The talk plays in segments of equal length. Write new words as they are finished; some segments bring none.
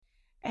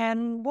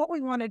And what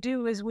we want to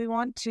do is we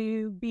want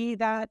to be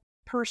that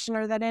person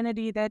or that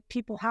entity that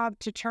people have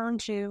to turn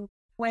to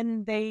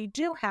when they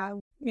do have,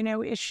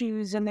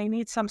 issues and they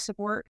need some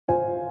support.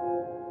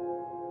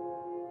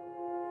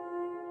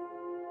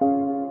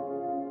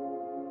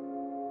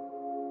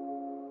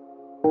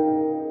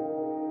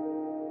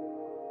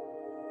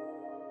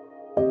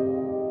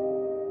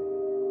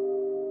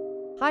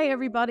 Hi,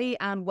 everybody,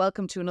 and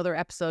welcome to another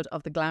episode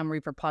of the Glam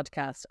Reaper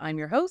podcast. I'm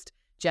your host,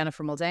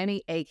 Jennifer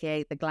Muldowney,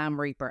 aka the Glam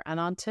Reaper. And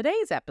on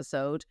today's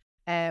episode,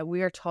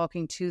 we are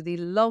talking to the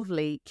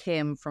lovely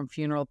Kim from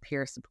Funeral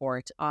Peer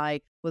Support.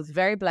 I was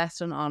very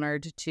blessed and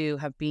honoured to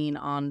have been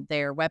on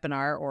their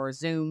webinar or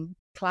Zoom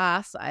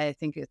class, I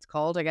think it's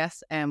called, I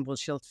guess. Well,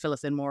 she'll fill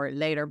us in more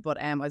later,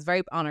 but I was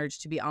very honoured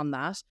to be on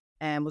that.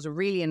 It was a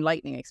really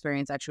enlightening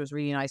experience. Actually, it was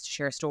really nice to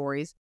share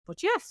stories.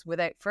 But yes,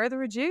 without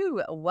further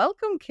ado,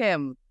 welcome,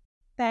 Kim.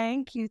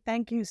 Thank you.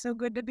 Thank you. So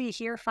good to be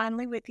here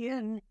finally with you.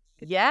 And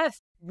yes,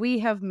 we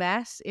have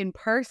met in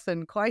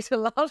person quite a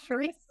lot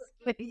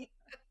recently.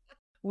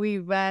 We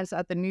met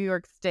at the New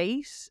York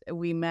State.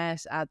 We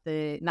met at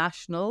the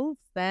National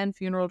then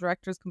Funeral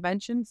Directors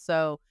Convention.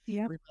 So we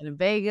met in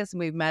Vegas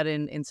and we've met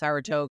in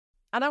Saratoga.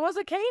 And I was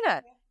at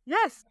Cana.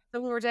 Yes.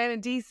 So we were down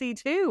in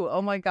DC too.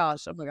 Oh my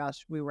gosh.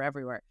 We were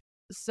everywhere.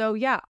 So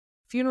yeah,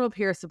 Funeral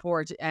Peer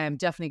Support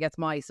definitely gets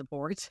my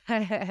support.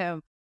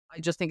 I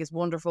just think it's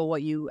wonderful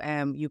what you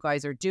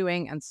guys are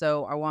doing. And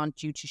so I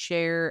want you to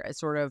share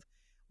sort of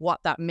what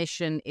that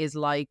mission is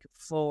like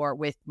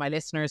with my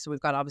listeners. So we've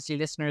got obviously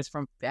listeners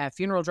from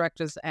funeral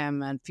directors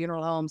and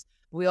funeral homes.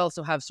 We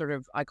also have sort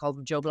of, I call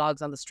them Joe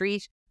Blogs on the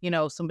street,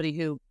 somebody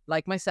who,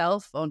 like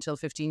myself, until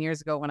 15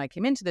 years ago when I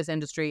came into this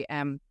industry,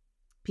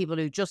 people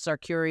who just are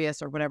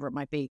curious or whatever it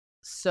might be.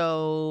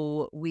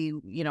 So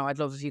I'd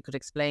love if you could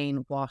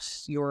explain what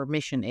your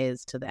mission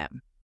is to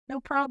them. No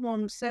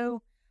problem.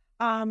 So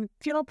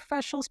Funeral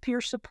Professionals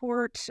Peer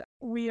Support,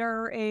 we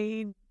are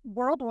a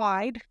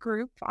worldwide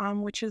group,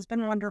 which has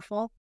been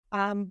wonderful.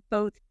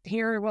 Both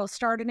here,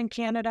 started in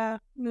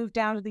Canada, moved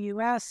down to the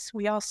U.S.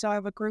 We also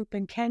have a group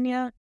in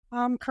Kenya.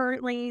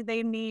 Currently,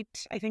 they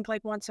meet, I think,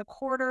 like once a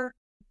quarter,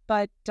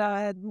 but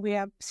we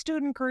have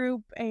student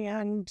group,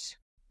 and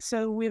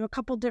so we have a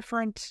couple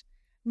different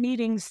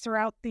meetings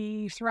throughout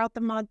the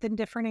month in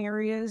different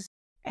areas.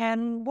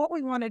 And what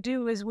we want to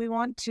do is we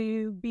want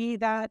to be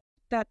that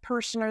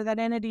person or that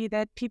entity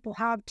that people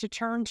have to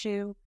turn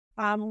to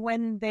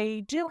when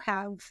they do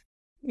have,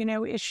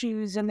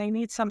 issues and they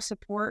need some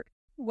support,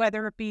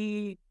 whether it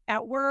be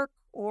at work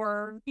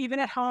or even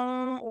at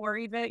home or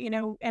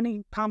even,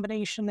 any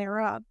combination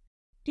thereof.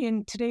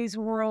 In today's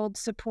world,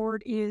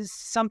 support is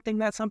something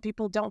that some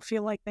people don't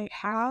feel like they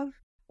have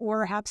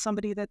or have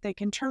somebody that they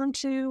can turn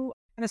to.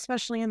 And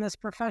especially in this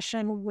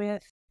profession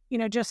with,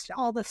 just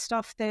all the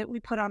stuff that we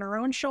put on our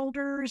own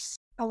shoulders.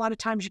 A lot of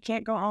times you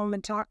can't go home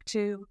and talk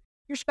to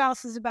your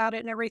spouses about it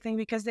and everything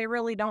because they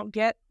really don't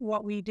get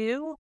what we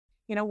do.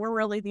 We're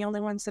really the only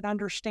ones that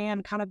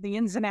understand kind of the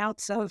ins and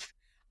outs of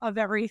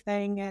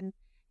everything. And,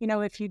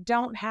 if you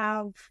don't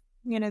have,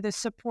 the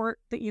support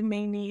that you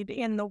may need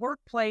in the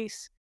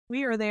workplace,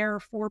 we are there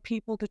for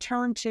people to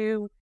turn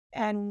to.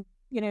 And,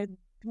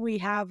 we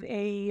have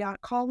a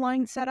call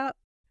line set up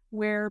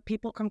where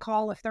people can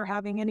call if they're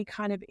having any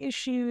kind of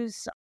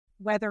issues,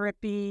 whether it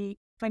be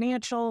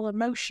financial,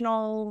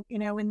 emotional,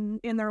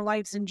 in their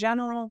lives in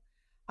general.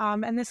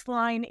 And this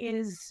line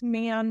is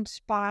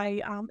manned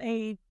by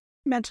a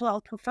mental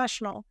health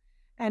professional,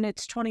 and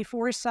it's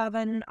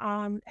 24/7,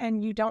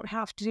 and you don't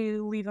have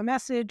to leave a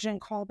message and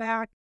call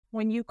back.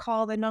 When you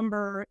call the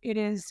number, it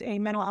is a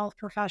mental health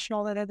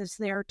professional that is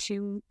there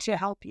to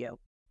help you.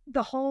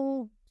 The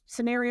whole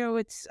scenario,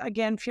 it's,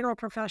 again, funeral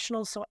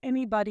professionals, so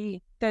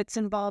anybody that's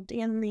involved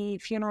in the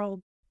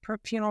funeral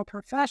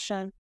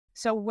profession.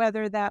 So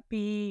whether that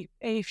be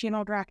a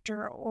funeral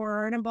director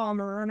or an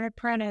embalmer or an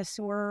apprentice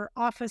or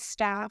office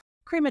staff,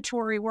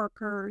 crematory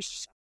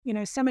workers,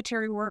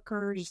 cemetery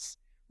workers,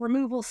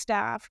 removal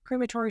staff,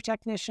 crematory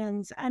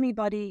technicians,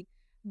 anybody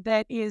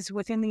that is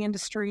within the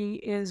industry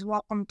is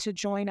welcome to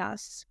join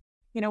us.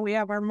 We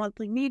have our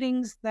monthly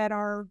meetings that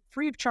are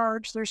free of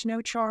charge. There's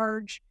no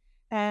charge.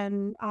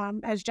 And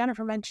as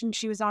Jennifer mentioned,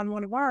 she was on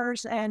one of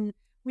ours, and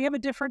we have a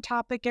different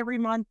topic every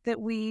month that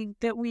we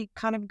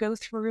kind of go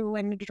through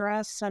and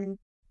address, and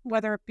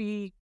whether it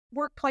be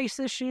workplace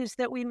issues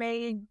that we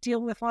may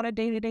deal with on a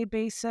day-to-day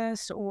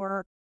basis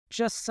or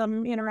just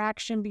some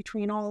interaction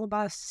between all of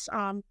us,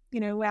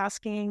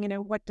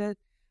 asking,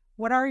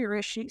 what are your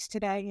issues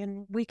today?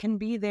 And we can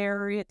be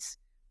there. It's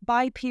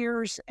by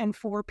peers and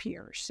for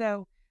peers.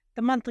 So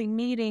the monthly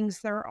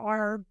meetings,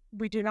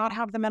 we do not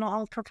have the mental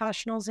health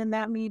professionals in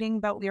that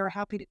meeting, but we are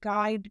happy to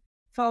guide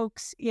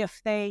folks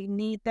if they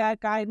need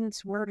that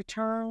guidance, where to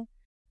turn.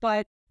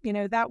 But,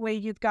 that way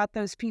you've got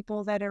those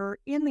people that are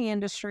in the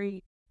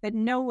industry that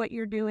know what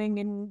you're doing,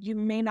 and you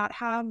may not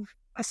have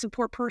a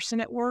support person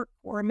at work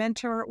or a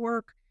mentor at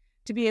work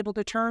to be able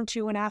to turn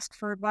to and ask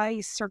for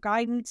advice or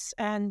guidance.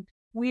 And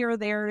we are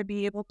there to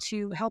be able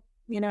to help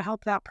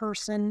that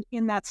person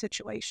in that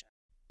situation.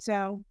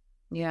 So,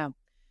 yeah.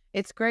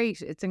 It's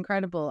great. It's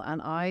incredible.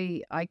 And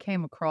I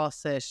came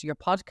across it, your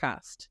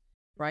podcast,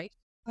 right?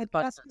 But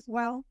Podcast as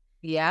well.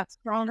 yeah,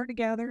 Stronger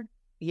together.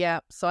 yeah.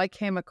 So I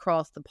came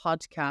across the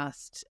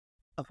podcast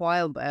a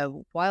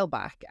while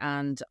back,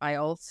 and I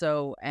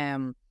also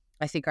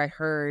I think I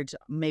heard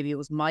maybe it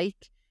was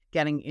Michael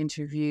getting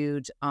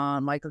interviewed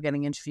on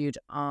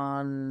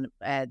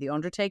the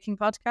Undertaking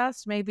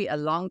podcast, maybe a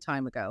long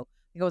time ago.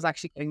 I think I was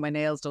actually getting my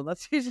nails done.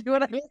 That's usually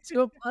what I listen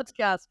to a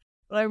podcast.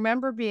 But I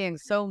remember being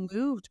so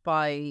moved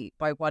by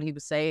what he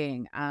was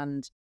saying,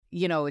 and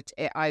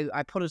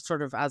I put it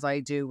sort of as I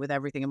do with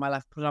everything in my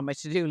life, put it on my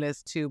to-do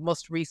list to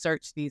must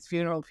research these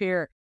funeral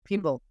peer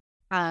people.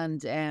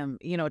 And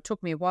it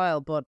took me a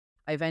while, but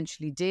I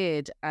eventually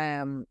did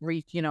I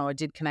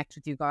did connect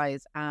with you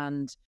guys.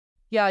 And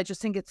yeah, I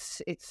just think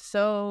it's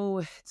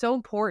so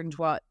important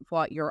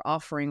what you're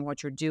offering,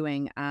 what you're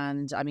doing.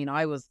 And I mean,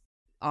 I was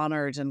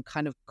honored and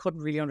kind of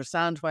couldn't really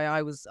understand why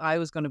I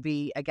was going to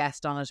be a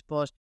guest on it,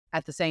 but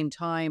at the same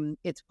time,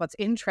 it's what's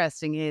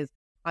interesting is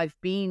I've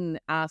been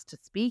asked to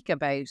speak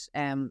about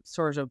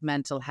sort of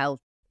mental health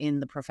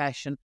in the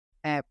profession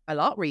a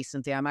lot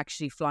recently. I'm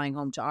actually flying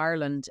home to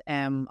Ireland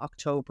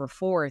October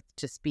 4th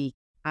to speak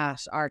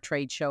at our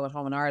trade show at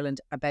home in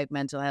Ireland about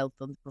mental health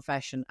in the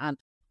profession. And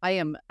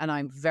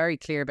I'm very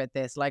clear about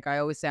this. Like I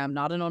always say, I'm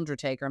not an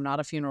undertaker. I'm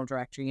not a funeral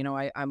director.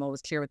 I'm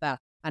always clear with that.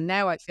 And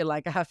now I feel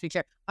like I have to be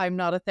clear. I'm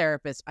not a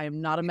therapist. I'm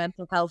not a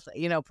mental health,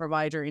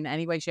 provider in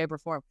any way, shape or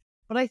form.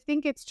 But I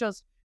think it's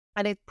just,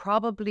 and it's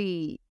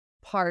probably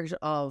part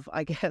of,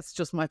 I guess,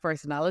 just my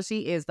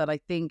personality is that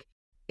I think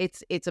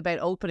it's about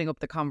opening up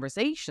the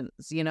conversations,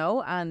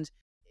 and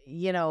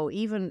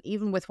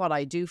even with what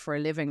I do for a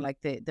living, like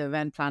the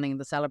event planning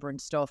and the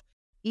celebrant stuff,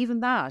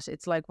 even that,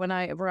 it's like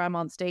whenever I'm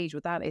on stage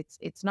with that,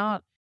 it's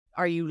not,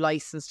 are you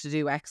licensed to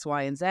do X,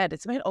 Y, and Z?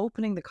 It's about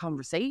opening the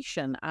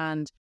conversation.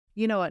 And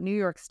at New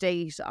York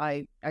State,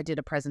 I did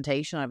a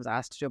presentation. I was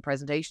asked to do a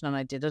presentation and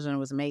I did it and it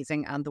was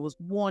amazing. And there was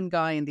one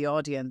guy in the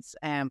audience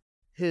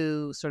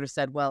who sort of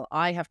said, well,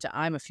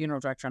 I'm a funeral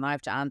director and I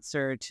have to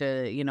answer to,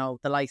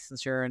 the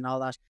licensure and all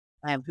that.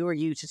 Who are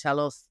you to tell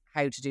us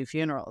how to do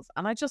funerals?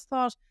 And I just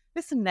thought,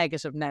 listen,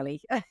 negative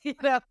Nelly.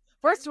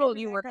 First of all,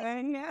 you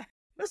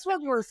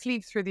were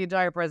asleep through the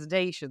entire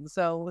presentation.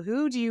 So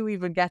who do you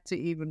even get to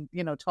even,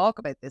 talk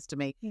about this to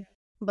me? Yeah.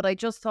 But I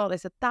just thought, I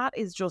said, that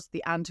is just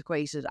the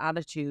antiquated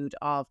attitude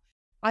of,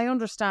 I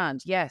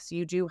understand, yes,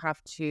 you do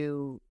have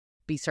to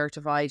be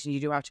certified and you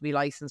do have to be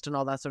licensed and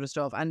all that sort of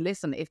stuff. And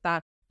listen, if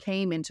that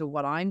came into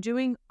what I'm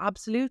doing,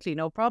 absolutely,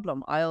 no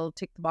problem. I'll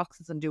tick the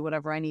boxes and do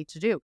whatever I need to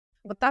do.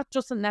 But that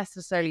doesn't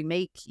necessarily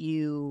make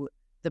you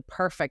the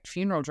perfect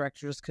funeral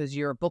director just because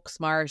you're book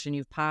smart and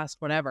you've passed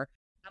whatever.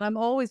 And I'm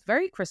always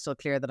very crystal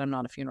clear that I'm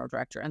not a funeral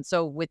director. And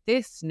so with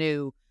this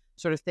new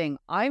sort of thing,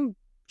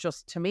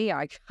 to me,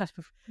 I kind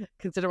of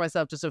consider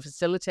myself just a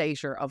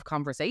facilitator of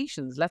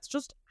conversations. Let's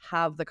just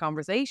have the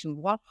conversation.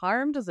 What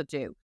harm does it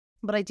do?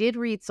 But I did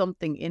read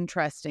something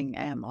interesting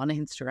on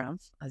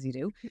Instagram, as you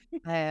do.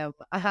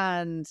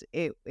 And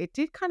it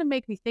did kind of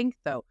make me think,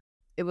 though.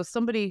 It was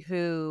somebody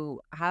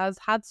who has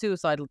had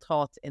suicidal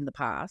thoughts in the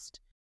past,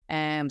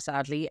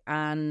 sadly.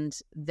 And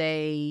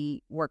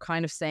they were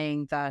kind of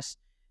saying that,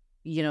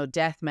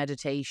 death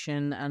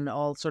meditation and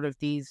all sort of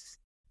these,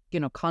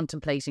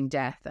 contemplating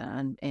death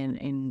and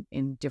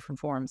in different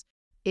forms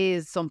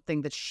is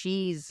something that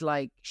she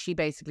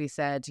basically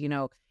said,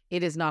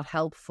 it is not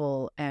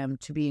helpful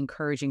to be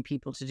encouraging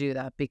people to do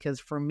that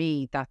because for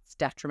me, that's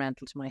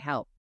detrimental to my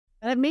health.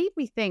 And it made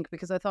me think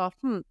because I thought,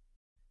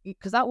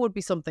 because that would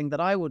be something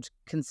that I would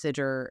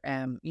consider,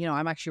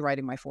 I'm actually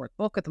writing my 4th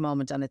book at the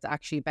moment and it's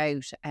actually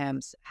about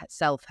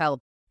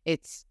self-help.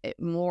 It's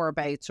more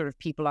about sort of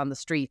people on the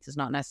streets. It's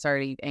not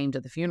necessarily aimed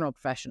at the funeral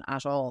profession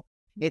at all.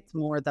 It's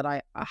more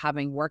that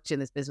having worked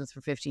in this business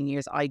for 15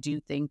 years, I do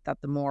think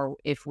that the more,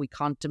 if we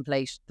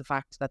contemplate the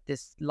fact that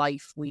this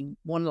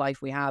one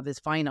life we have is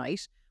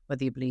finite,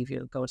 whether you believe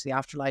you'll go to the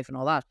afterlife and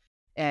all that,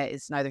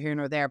 it's neither here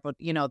nor there, but,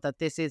 that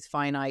this is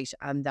finite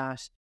and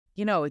that,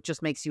 it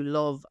just makes you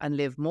love and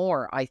live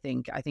more, I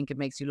think. I think it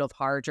makes you love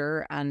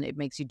harder and it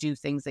makes you do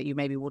things that you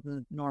maybe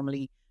wouldn't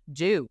normally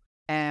do.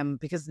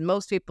 Because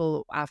most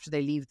people, after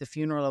they leave the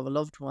funeral of a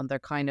loved one,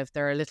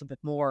 they're a little bit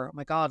more, oh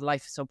my God,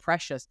 life is so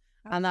precious.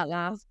 And that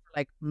lasts for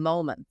like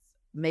moments,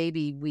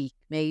 maybe week,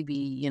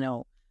 maybe,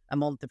 a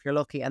month if you're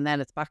lucky. And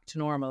then it's back to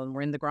normal and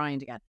we're in the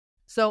grind again.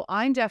 So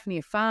I'm definitely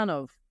a fan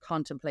of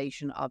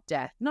contemplation of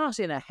death, not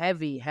in a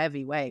heavy,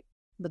 heavy way.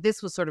 But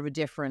this was sort of a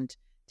different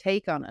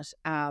take on it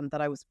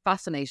that I was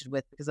fascinated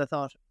with because I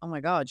thought, oh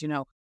my God,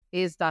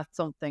 is that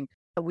something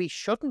that we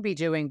shouldn't be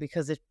doing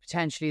because it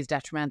potentially is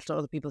detrimental to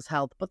other people's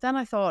health? But then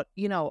I thought,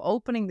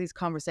 opening these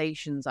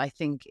conversations, I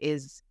think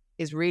is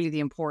really the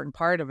important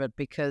part of it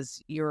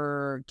because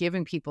you're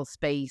giving people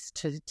space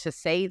to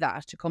say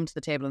that, to come to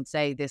the table and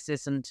say, this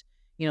isn't,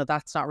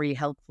 that's not really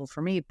helpful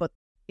for me. But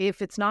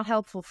if it's not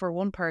helpful for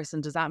one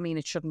person, does that mean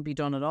it shouldn't be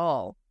done at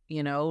all?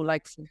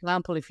 Like, for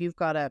example, if you've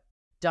got a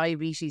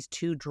diabetes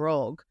 2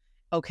 drug,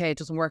 okay, it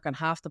doesn't work on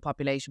half the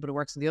population, but it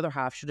works on the other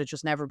half. Should it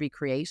just never be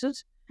created?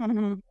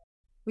 Mm-hmm.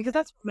 Because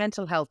that's what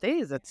mental health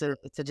is. It's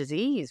a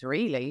disease,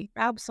 really.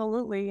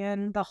 Absolutely.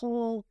 And the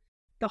whole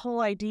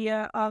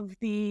idea of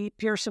the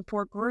peer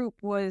support group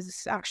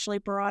was actually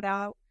brought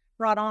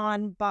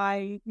on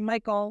by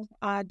Michael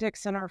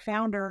Dixon, our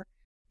founder,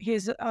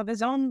 his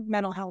own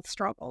mental health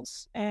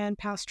struggles and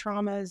past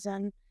traumas.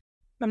 And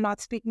I'm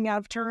not speaking out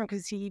of turn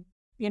because he's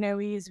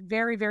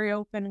very, very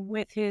open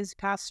with his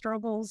past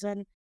struggles.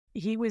 And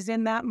he was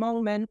in that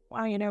moment,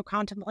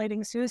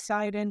 contemplating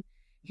suicide. And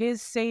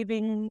his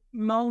saving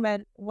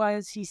moment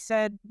was he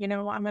said, I'm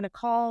going to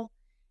call,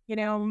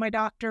 my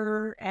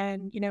doctor.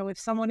 And, if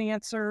someone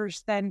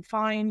answers, then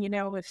fine.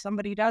 If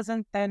somebody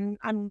doesn't, then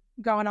I'm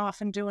going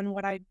off and doing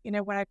what I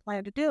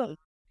plan to do.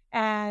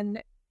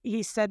 And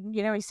he said,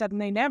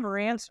 and they never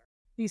answer.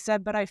 He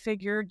said, but I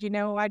figured,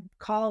 I'd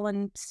call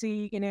and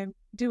see,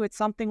 do it.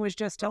 Something was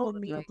just telling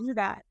me to do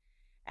that.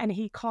 And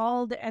he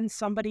called and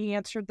somebody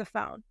answered the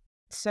phone.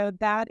 So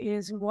that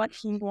is what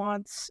he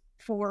wants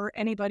for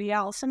anybody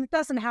else. And it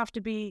doesn't have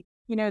to be,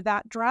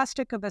 that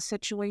drastic of a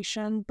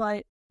situation,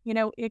 but,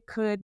 it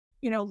could,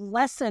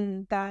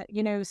 lessen that,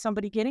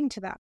 somebody getting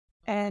to that.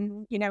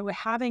 And,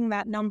 having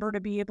that number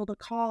to be able to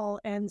call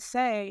and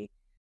say,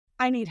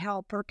 I need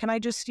help, or can I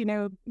just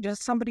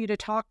somebody to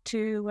talk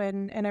to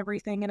and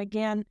everything. And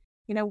again,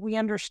 we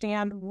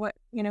understand what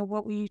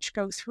we each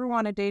go through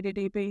on a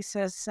day-to-day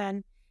basis.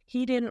 And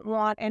he didn't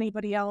want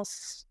anybody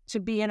else to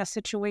be in a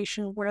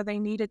situation where they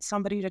needed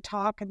somebody to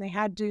talk and they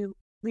had to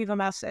leave a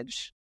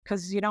message,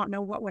 because you don't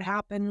know what would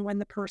happen when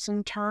the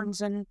person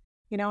turns and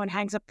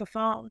hangs up the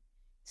phone.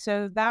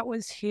 So that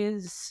was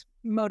his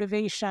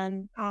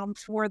motivation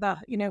for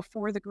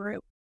the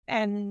group.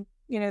 And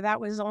that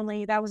was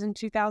in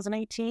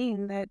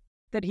 2018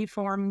 that he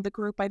formed the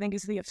group. I think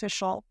is the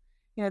official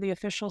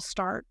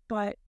start.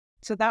 But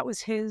so that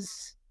was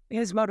his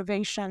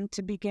motivation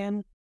to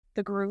begin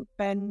the group.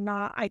 And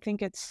I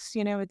think it's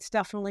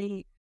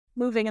definitely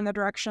moving in the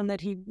direction that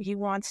he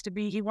wants to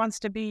be. He wants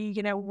to be,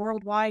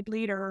 worldwide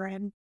leader,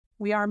 and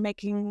we are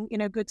making,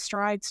 good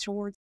strides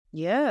towards.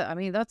 Yeah, I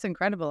mean, that's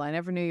incredible. I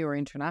never knew you were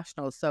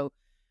international. So,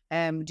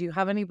 do you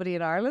have anybody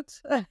in Ireland?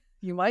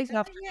 You might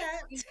have.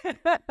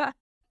 Yeah.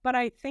 But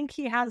I think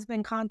he has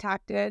been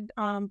contacted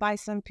by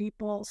some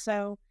people.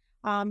 So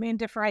in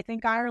different, I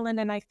think Ireland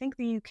and I think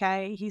the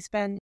UK, he's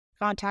been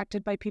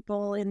contacted by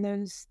people in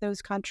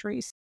those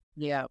countries.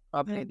 Yeah,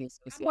 probably I'm these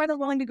days. more than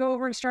willing to go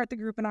over and start the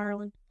group in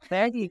Ireland.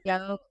 There you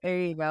go. There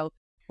you go.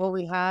 Well,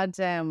 we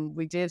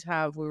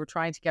were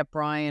trying to get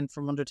Brian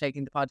from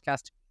Undertaking the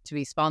Podcast to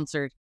be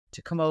sponsored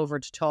to come over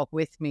to talk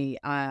with me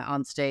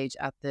on stage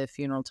at the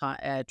Funeral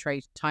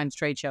Times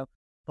trade show,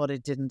 but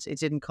it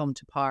didn't come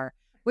to par.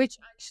 Which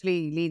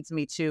actually leads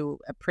me to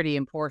a pretty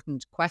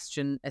important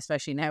question,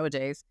 especially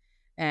nowadays.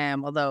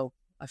 Although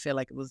I feel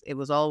like it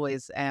was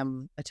always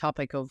a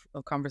topic of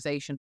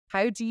conversation.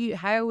 How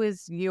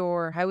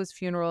is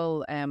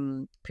funeral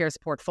peer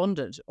support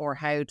funded, or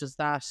how does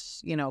that,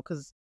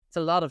 because it's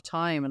a lot of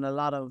time and a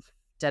lot of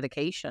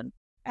dedication.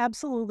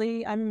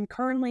 Absolutely. I'm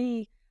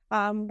currently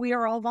we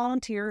are all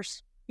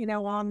volunteers,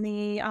 on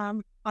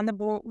the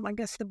board, I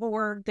guess the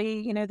board,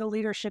 the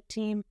leadership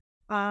team.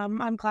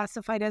 I'm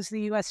classified as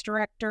the U.S.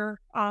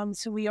 director.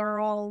 So we're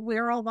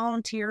all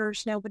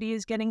volunteers. Nobody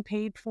is getting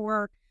paid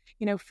for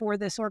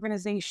this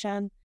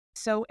organization.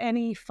 So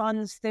any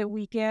funds that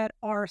we get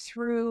are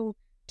through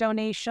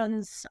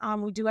donations.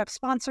 We do have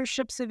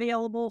sponsorships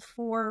available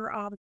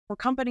for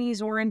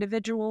companies or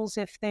individuals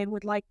if they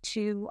would like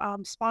to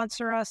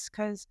sponsor us,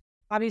 because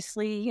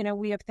obviously,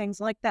 we have things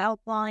like the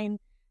helpline,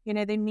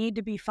 they need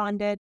to be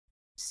funded.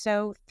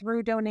 So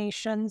through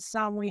donations,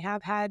 we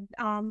have had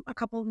a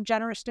couple of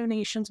generous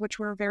donations, which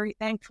we're very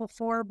thankful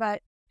for.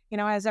 But,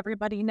 as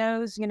everybody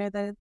knows,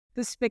 the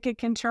spigot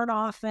can turn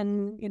off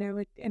and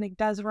it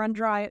does run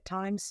dry at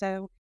times.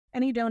 So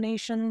any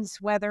donations,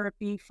 whether it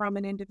be from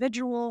an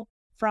individual,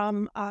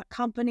 from a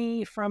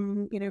company,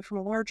 from a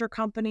larger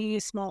company,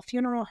 small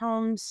funeral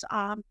homes,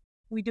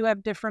 we do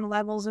have different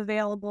levels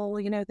available.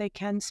 They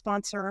can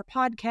sponsor our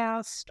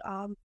podcast,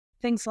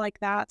 things like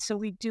that. So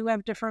we do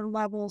have different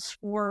levels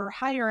for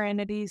higher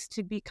entities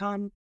to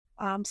become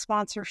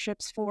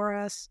sponsorships for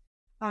us.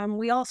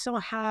 We also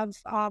have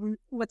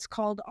what's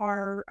called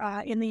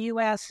in the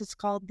U.S., it's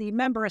called the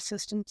Member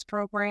Assistance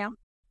Program.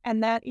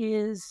 And that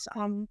is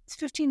it's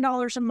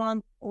 $15 a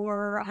month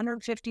or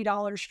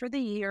 $150 for the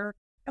year.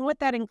 And what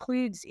that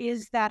includes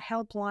is that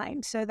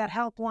helpline. So that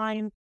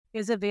helpline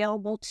is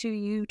available to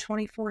you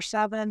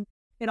 24/7.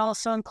 It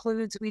also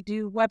includes, we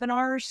do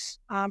webinars,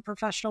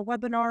 professional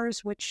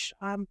webinars, which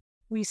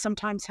we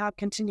sometimes have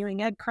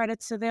continuing ed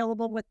credits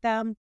available with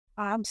them.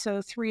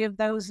 So 3 of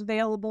those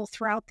available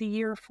throughout the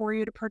year for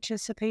you to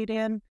participate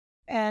in.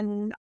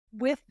 And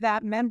with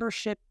that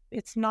membership,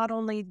 it's not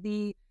only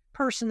the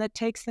person that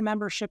takes the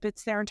membership,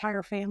 it's their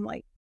entire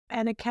family.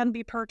 And it can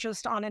be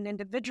purchased on an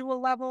individual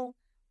level,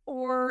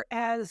 or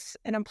as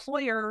an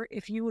employer,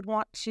 if you would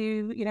want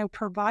to,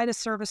 provide a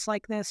service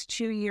like this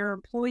to your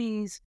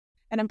employees,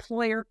 an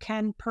employer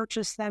can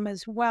purchase them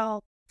as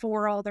well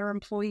for all their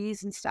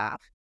employees and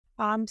staff.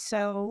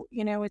 So,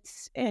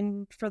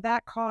 and for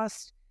that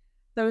cost,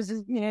 those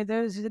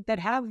that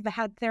have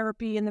had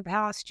therapy in the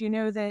past,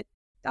 that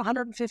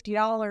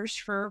 $150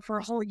 for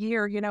a whole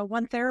year,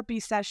 one therapy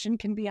session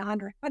can be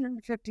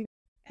 150.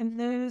 And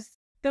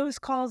those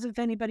calls, if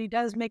anybody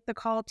does make the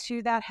call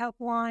to that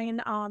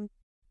helpline,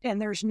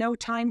 and there's no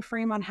time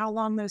frame on how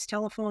long those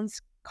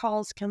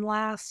calls can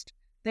last,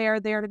 they are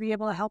there to be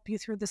able to help you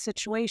through the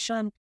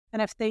situation.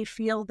 And if they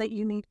feel that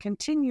you need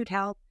continued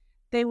help,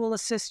 they will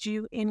assist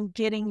you in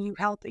getting you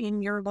help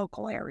in your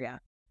local area.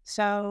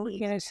 So,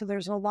 so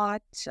there's a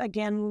lot.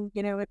 Again,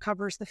 it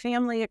covers the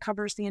family, it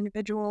covers the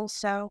individual.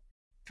 So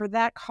for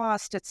that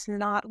cost, it's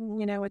not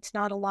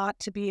a lot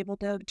to be able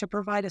to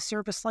provide a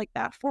service like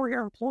that for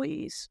your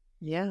employees.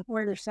 Yeah.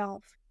 Or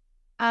yourself.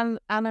 And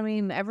I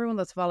mean, everyone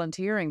that's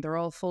volunteering, they're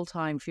all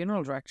full-time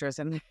funeral directors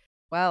and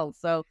well.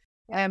 So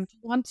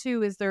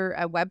is there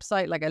a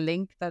website, like a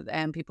link that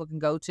people can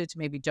go to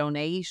maybe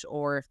donate,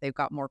 or if they've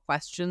got more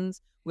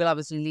questions? We'll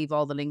obviously leave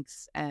all the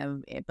links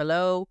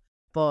below.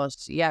 But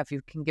yeah, if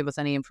you can give us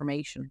any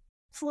information.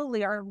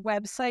 Absolutely. Our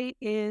website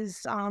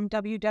is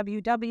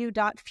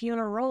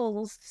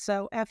www.funerals,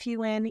 so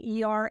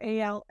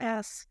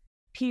FUNERALS,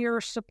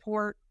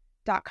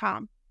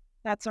 peersupport.com.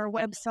 That's our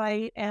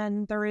website,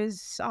 and there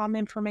is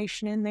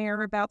information in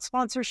there about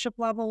sponsorship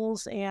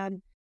levels,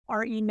 and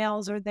our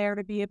emails are there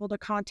to be able to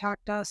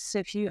contact us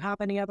if you have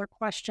any other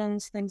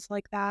questions, things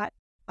like that,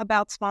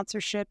 about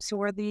sponsorships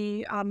or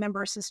the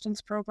member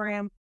assistance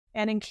program.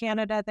 And in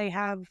Canada, they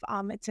have,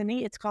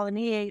 it's called an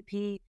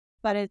EAP,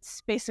 but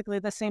it's basically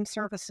the same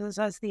services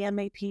as the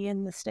MAP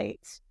in the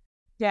States.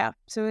 Yeah,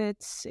 so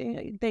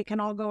they can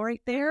all go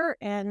right there,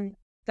 and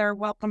they're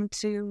welcome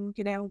to,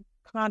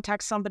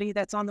 contact somebody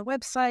that's on the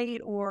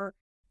website, or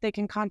they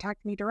can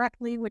contact me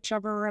directly,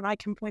 whichever, and I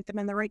can point them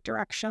in the right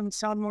direction.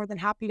 So I'm more than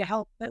happy to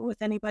help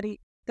with anybody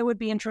that would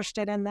be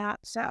interested in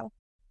that. So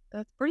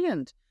that's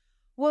brilliant.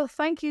 Well,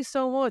 thank you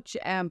so much.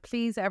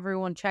 Please,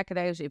 everyone, check it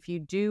out. If you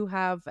do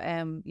have,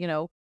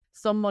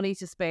 some money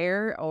to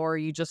spare, or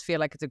you just feel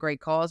like it's a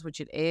great cause,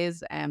 which it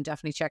is,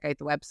 definitely check out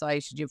the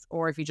website.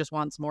 Or if you just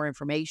want some more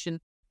information,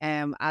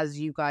 as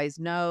you guys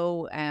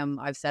know,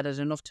 I've said it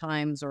enough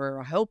times,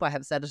 or I hope I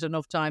have said it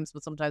enough times,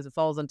 but sometimes it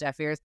falls on deaf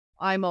ears.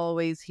 I'm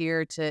always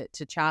here to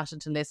chat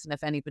and to listen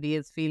if anybody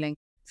is feeling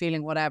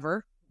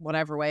whatever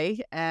way.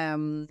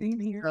 Same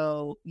here.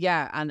 So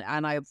yeah, and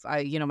I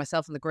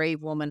myself and the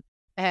Grave Woman,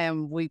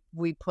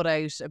 we put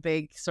out a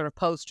big sort of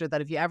poster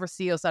that if you ever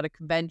see us at a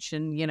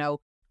convention,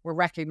 we're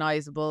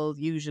recognizable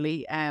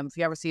usually. If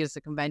you ever see us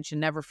at a convention,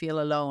 never feel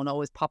alone,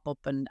 always pop up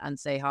and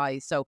say hi.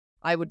 So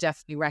I would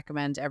definitely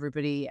recommend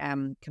everybody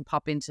can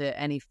pop into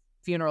any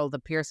funeral, the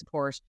peer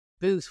support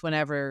booth,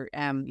 whenever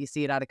you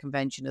see it at a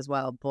convention as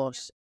well.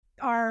 But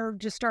our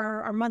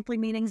monthly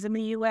meetings in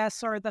the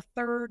US are the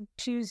third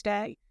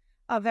Tuesday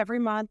of every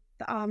month.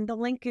 The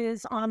link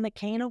is on the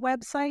Cana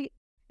website,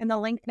 and the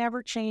link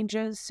never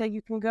changes. So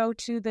you can go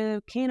to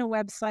the Cana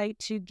website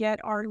to get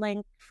our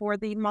link for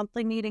the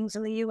monthly meetings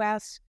in the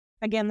US.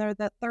 Again, they're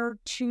the third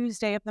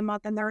Tuesday of the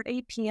month, and they're at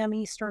 8 p.m.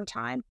 Eastern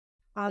time.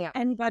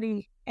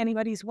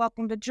 Anybody's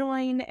welcome to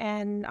join,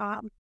 and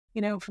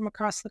from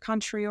across the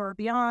country or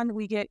beyond.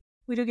 We do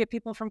get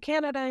people from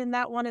Canada in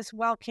that one as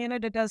well.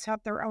 Canada does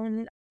have their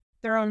own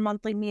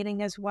monthly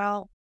meeting as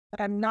well, but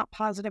I'm not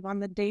positive on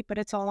the date, but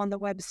it's all on the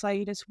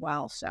website as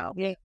well. So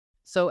yeah.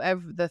 So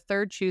the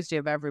third Tuesday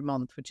of every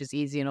month, which is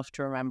easy enough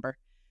to remember.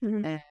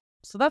 Mm-hmm.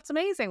 So that's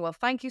amazing. Well,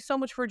 thank you so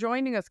much for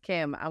joining us,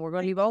 Kim. And we're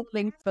going to leave all the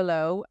links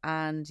below.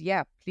 And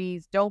yeah,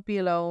 please don't be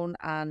alone.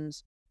 And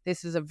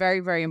this is a very,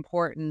 very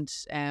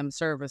important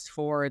service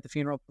for the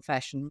funeral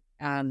profession.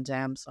 And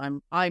so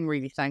I'm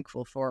really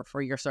thankful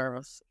for your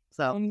service.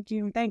 So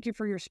thank you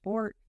for your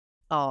support.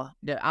 Oh,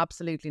 yeah,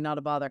 absolutely not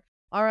a bother.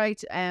 All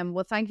right.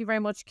 Well, thank you very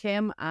much,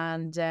 Kim.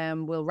 And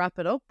we'll wrap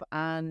it up,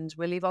 and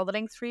we'll leave all the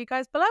links for you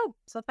guys below.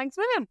 So thanks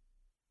a million.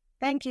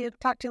 Thank you.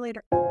 Talk to you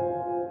later.